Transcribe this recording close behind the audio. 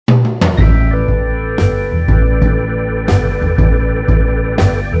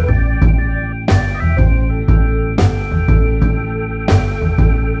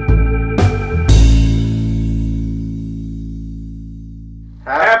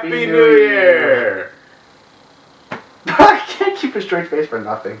Happy New Year! I can't keep a straight face for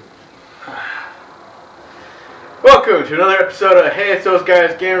nothing. Welcome to another episode of Hey It's Those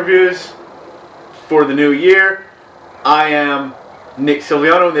Guys Game Reviews for the new year. I am Nick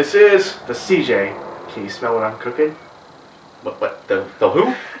Silviano and this is... The CJ. Can you smell what I'm cooking? What? The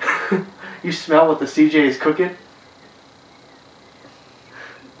who? You smell what the CJ is cooking?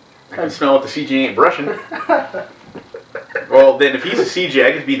 I can smell what the CJ ain't brushing. Well, then if he's a CJ,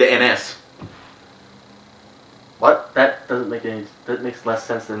 I could be the NS. What? That doesn't make any... That makes less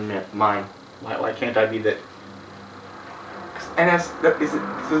sense than mine. Why can't I be the... NS,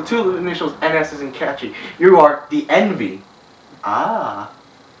 the two initials NS isn't catchy. You are the Envy. Ah.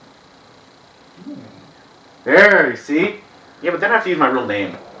 There, you see? Yeah, but then I have to use my real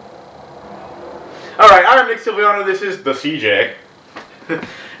name. Alright, I'm Nick Silviano, this is the CJ.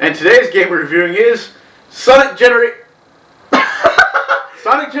 And today's game we're reviewing is Sonic Generations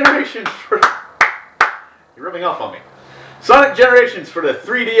for... You're rubbing off on me. Sonic Generations for the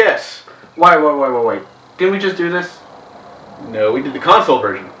 3DS. Wait. Didn't we just do this? No, we did the console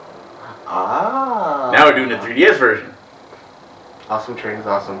version. Ah. Now we're doing the 3DS version. Awesome Train is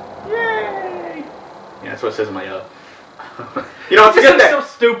awesome. Yay! Yeah, that's what it says in my You know, forget This is that. so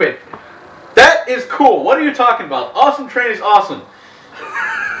stupid. That is cool. What are you talking about? Awesome Train is awesome.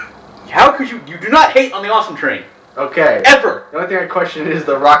 How could you do not hate on the Awesome Train. Okay. Ever. The only thing I question is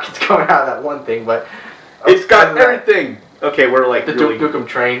the rockets coming out of that one thing, but... It's got everything. Okay, we're like the really... Duke Nukem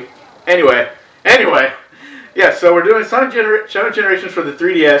Train. Anyway. Yeah, so we're doing Sonic Generations for the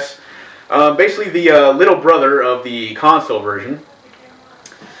 3DS. Basically the little brother of the console version.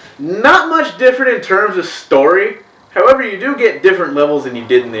 Not much different in terms of story. However, you do get different levels than you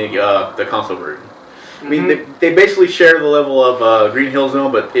did in the console version. I mean, they basically share the level of Green Hill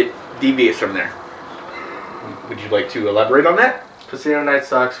Zone, but it deviates from there. Would you like to elaborate on that? Casino Night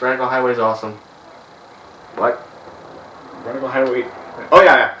sucks. Radical Highway is awesome. What? Radical Highway... Oh,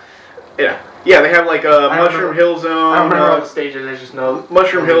 yeah. Yeah, they have like Mushroom Hill Zone. I don't remember all the stages, I just know...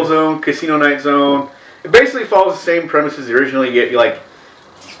 Mushroom Hill Zone, Casino Night Zone. It basically follows the same premises originally. You get like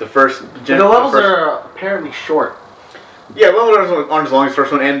the first... The levels are apparently short. Yeah, levels aren't as long as the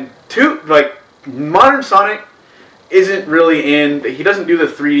first one. And modern Sonic isn't really in... He doesn't do the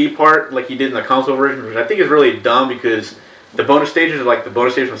 3D part like he did in the console version, which I think is really dumb because the bonus stages are like the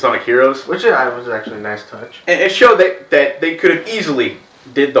bonus stages from Sonic Heroes. Which was actually a nice touch. And it showed that they could have easily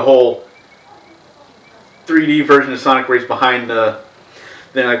did the whole 3D version of Sonic where he's behind the...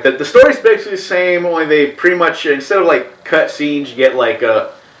 Then like the story's basically the same, only they pretty much, instead of like cut scenes, you get like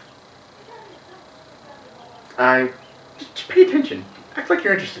just pay attention. Act like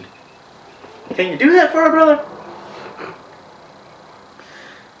you're interested. Can you do that for a brother?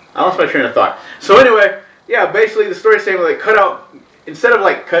 I lost my train of thought. So anyway, yeah, basically the story's saying like cut out, instead of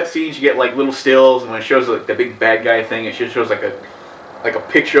like cut scenes, you get like little stills, and when it shows like the big bad guy thing, it just shows like a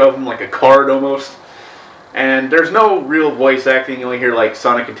picture of him, like a card almost. And there's no real voice acting. You only hear like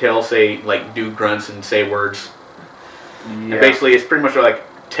Sonic and Tails say like do grunts and say words. Yeah. And basically it's pretty much like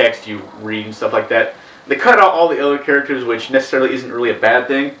text you read and stuff like that. They cut out all the other characters, which necessarily isn't really a bad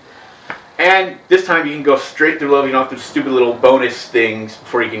thing. And this time you can go straight through level. You don't have to do stupid little bonus things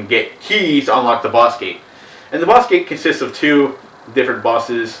before you can get keys to unlock the boss gate. And the boss gate consists of two different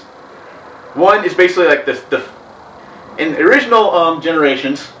bosses. One is basically like in the original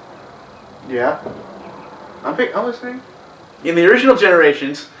Generations. Yeah. I'm listening. In the original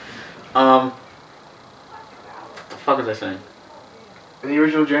Generations, what the fuck was I saying? In the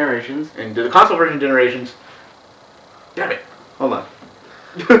original Generations. In the console version Generations. Damn it. Hold on.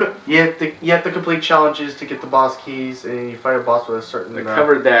 you have to complete challenges to get the boss keys, and you fight a boss with a certain... I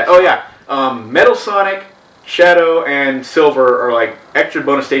covered that. Oh yeah. Metal Sonic, Shadow, and Silver are like extra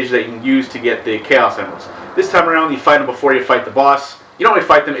bonus stages that you can use to get the Chaos Emeralds. This time around, you fight them before you fight the boss. You don't really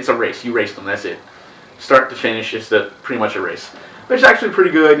fight them, it's a race. You race them, that's it. Start to finish, it's pretty much a race. But it's actually pretty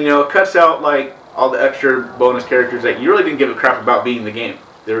good, you know, it cuts out like all the extra bonus characters that you really didn't give a crap about being in the game,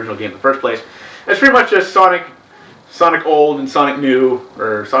 the original game in the first place. It's pretty much just Sonic Old and Sonic New,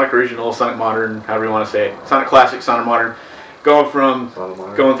 or Sonic Original, Sonic Modern, however you want to say it. Sonic Classic, Sonic Modern,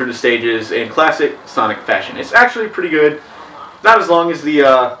 going through the stages in classic Sonic fashion. It's actually pretty good. Not as long as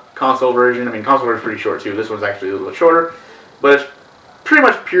the console version. I mean, console version is pretty short too. This one's actually a little bit shorter, but it's pretty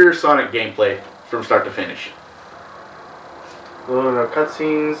much pure Sonic gameplay from start to finish. Little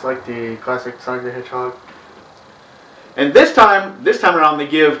cutscenes like the classic Sonic the Hedgehog. And this time around, they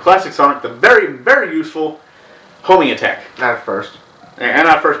give classic Sonic the very, very useful homing attack. Not at first. And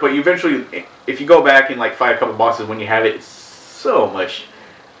not at first, but you eventually, if you go back and like fight a couple bosses when you have it, it's so much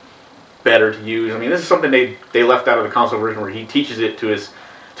better to use. I mean, this is something they left out of the console version where he teaches it to his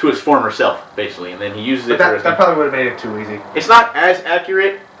to his former self, basically, and then he uses it. But that probably would have made it too easy. It's not as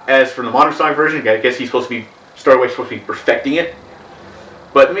accurate as from the modern Sonic version. I guess he's supposed to be Starway's supposed to be perfecting it.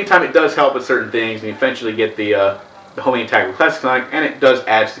 But in the meantime, it does help with certain things, and you eventually get the homing attack with Classic Sonic, and it does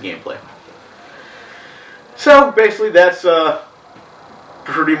add to the gameplay. So basically, that's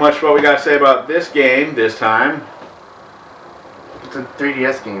pretty much what we got to say about this game this time. It's a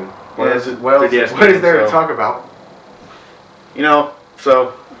 3DS game. What is there to talk about? You know,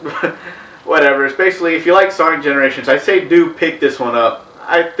 so whatever. It's basically, if you like Sonic Generations, I say do pick this one up.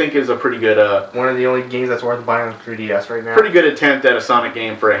 I think it's a pretty good one of the only games that's worth buying on 3DS right now. Pretty good attempt at a Sonic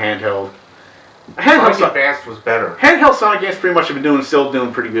game for a handheld. Sonic Advanced was better. Handheld Sonic games pretty much have been still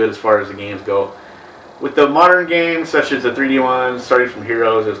doing pretty good as far as the games go. With the modern games, such as the 3D ones, starting from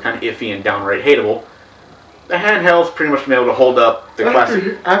Heroes, it was kind of iffy and downright hateable. The handhelds pretty much been able to hold up the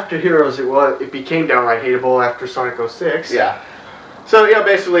classic. After Heroes, it became downright hateable after Sonic 06. Yeah. So yeah,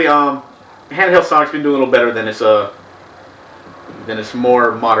 basically, handheld Sonic's been doing a little better than its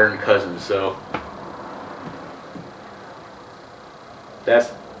more modern cousins. So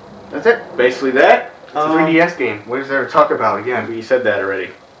that's it. Basically that. It's a 3DS game. What is there to talk about again? We said that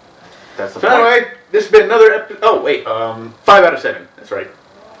already. That's the so point. Anyway, this has been another episode. Oh wait, 5 out of 7. That's right.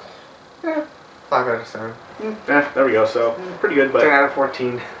 Yeah, 5 out of 7. There we go. So pretty good, but 10 out of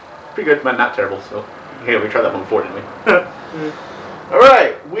 14. Pretty good, but not terrible. So hey, we tried that one before, didn't we? All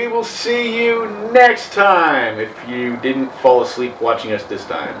right, we will see you next time. If you didn't fall asleep watching us this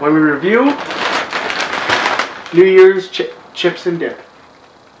time, when we review New Year's Chips and Dip.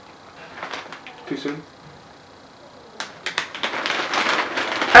 Too soon?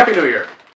 Happy New Year.